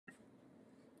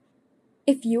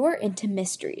If you are into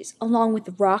mysteries along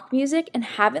with rock music and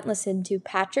haven't listened to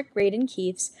Patrick Radden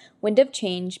Keefe's Wind of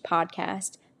Change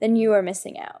podcast, then you are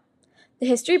missing out. The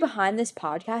history behind this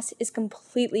podcast is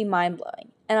completely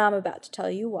mind-blowing, and I'm about to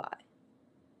tell you why.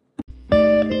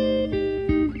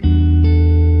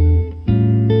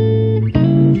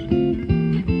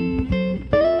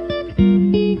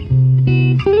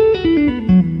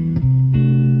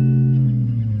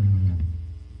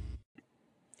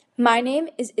 My name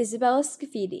is Isabella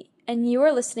Scaffidi, and you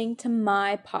are listening to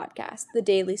my podcast, The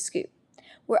Daily Scoop,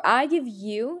 where I give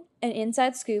you an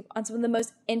inside scoop on some of the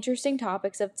most interesting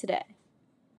topics of today.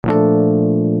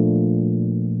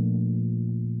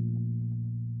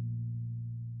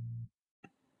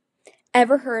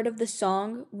 Ever heard of the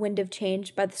song Wind of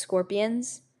Change by the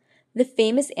Scorpions? The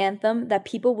famous anthem that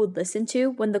people would listen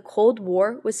to when the Cold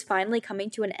War was finally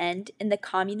coming to an end in the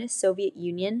communist Soviet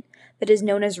Union that is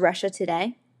known as Russia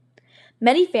today?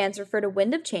 Many fans refer to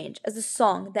Wind of Change as the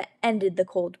song that ended the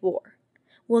Cold War.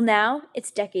 Well, now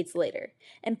it's decades later,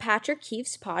 and Patrick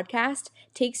Keefe's podcast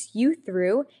takes you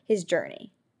through his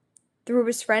journey. Through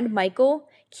his friend Michael,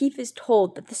 Keefe is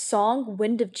told that the song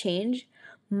Wind of Change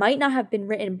might not have been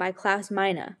written by Klaus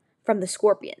Meine from the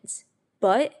Scorpions,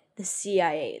 but the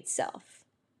CIA itself.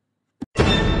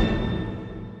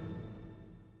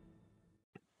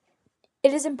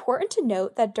 It is important to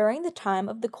note that during the time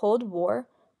of the Cold War,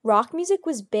 rock music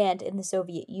was banned in the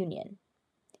Soviet Union.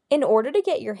 In order to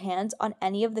get your hands on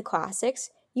any of the classics,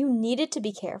 you needed to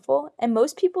be careful, and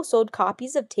most people sold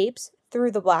copies of tapes through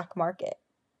the black market.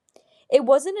 It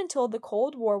wasn't until the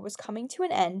Cold War was coming to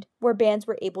an end where bands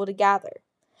were able to gather.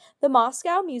 The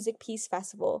Moscow Music Peace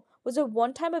Festival was a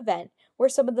one-time event where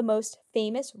some of the most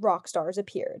famous rock stars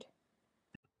appeared.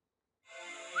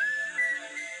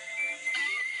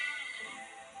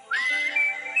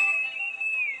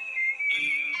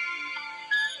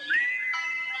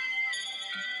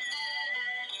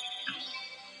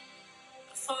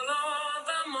 Follow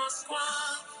the Moskva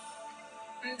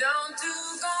down to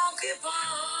Gonky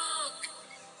Park,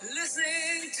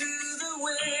 listening to the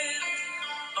wind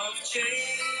of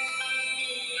change.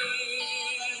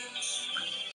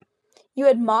 You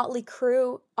had Motley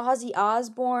Crue, Ozzy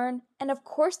Osbourne, and of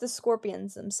course the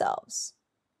Scorpions themselves.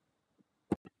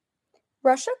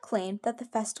 Russia claimed that the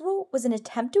festival was an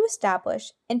attempt to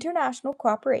establish international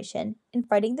cooperation in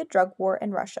fighting the drug war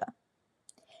in Russia.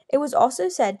 It was also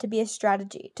said to be a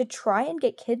strategy to try and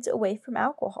get kids away from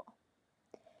alcohol.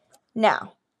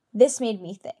 Now, this made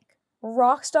me think.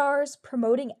 Rock stars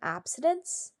promoting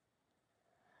abstinence?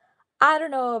 I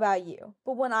don't know about you,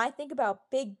 but when I think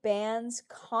about big bands,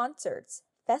 concerts,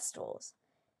 festivals,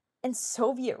 and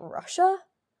Soviet Russia,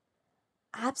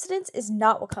 abstinence is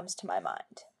not what comes to my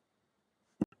mind.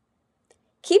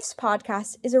 Keefe's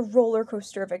podcast is a roller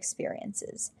coaster of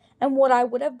experiences, and what I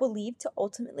would have believed to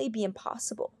ultimately be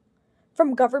impossible.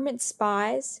 From government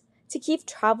spies to Keefe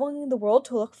traveling the world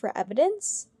to look for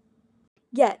evidence.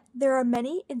 Yet, there are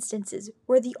many instances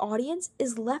where the audience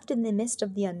is left in the midst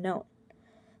of the unknown.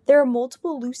 There are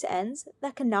multiple loose ends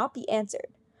that cannot be answered,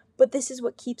 but this is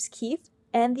what keeps Keefe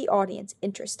and the audience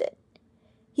interested.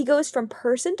 He goes from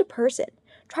person to person,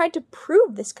 trying to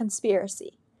prove this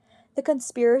conspiracy. The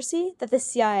conspiracy that the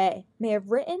CIA may have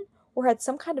written or had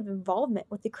some kind of involvement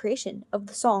with the creation of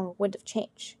the song Wind of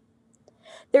Change.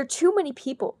 There are too many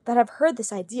people that have heard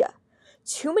this idea.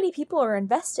 Too many people are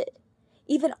invested.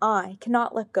 Even I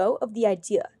cannot let go of the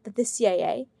idea that the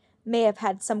CIA may have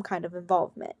had some kind of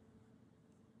involvement.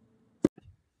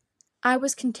 I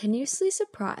was continuously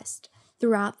surprised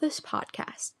throughout this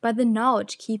podcast by the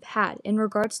knowledge Keefe had in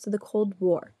regards to the Cold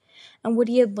War and what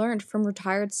he had learned from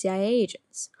retired CIA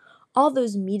agents. All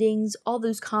those meetings, all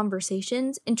those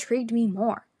conversations intrigued me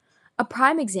more. A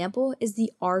prime example is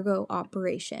the Argo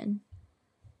operation.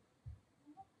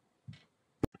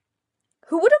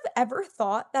 Who would have ever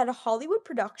thought that a Hollywood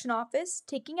production office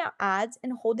taking out ads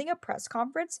and holding a press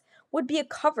conference would be a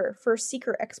cover for a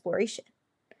secret exploration?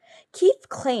 Keefe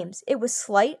claims it was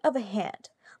sleight of a hand,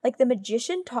 like the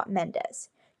magician taught Mendez.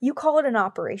 You call it an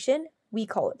operation, we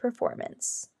call it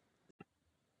performance.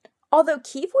 Although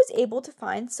Keefe was able to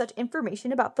find such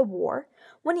information about the war,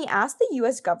 when he asked the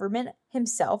U.S. government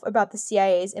himself about the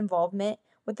CIA's involvement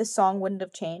with the song Wind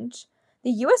of Change,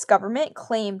 the U.S. government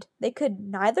claimed they could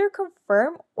neither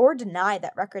confirm or deny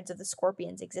that records of the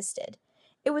Scorpions existed.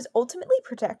 It was ultimately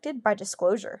protected by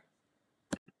disclosure.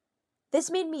 This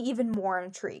made me even more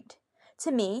intrigued.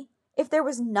 To me, if there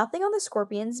was nothing on the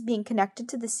Scorpions being connected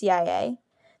to the CIA,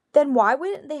 then why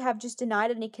wouldn't they have just denied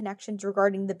any connections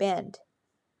regarding the band?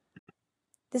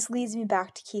 This leads me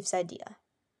back to Keefe's idea.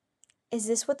 Is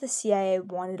this what the CIA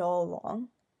wanted all along?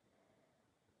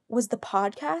 Was the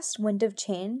podcast Wind of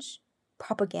Change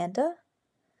propaganda?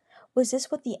 Was this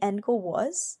what the end goal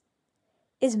was?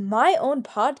 Is my own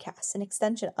podcast an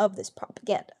extension of this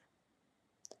propaganda?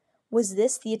 Was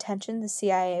this the attention the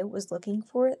CIA was looking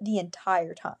for the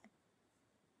entire time?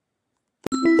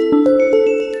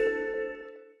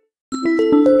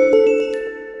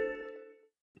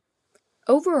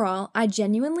 Overall, I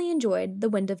genuinely enjoyed the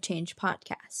Wind of Change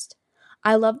podcast.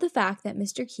 I love the fact that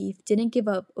Mr. Keefe didn't give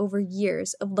up over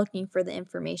years of looking for the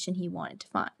information he wanted to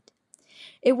find.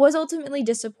 It was ultimately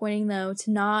disappointing, though, to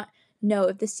not know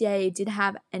if the CIA did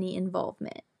have any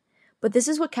involvement. But this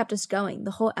is what kept us going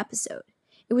the whole episode.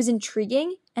 It was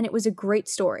intriguing, and it was a great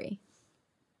story.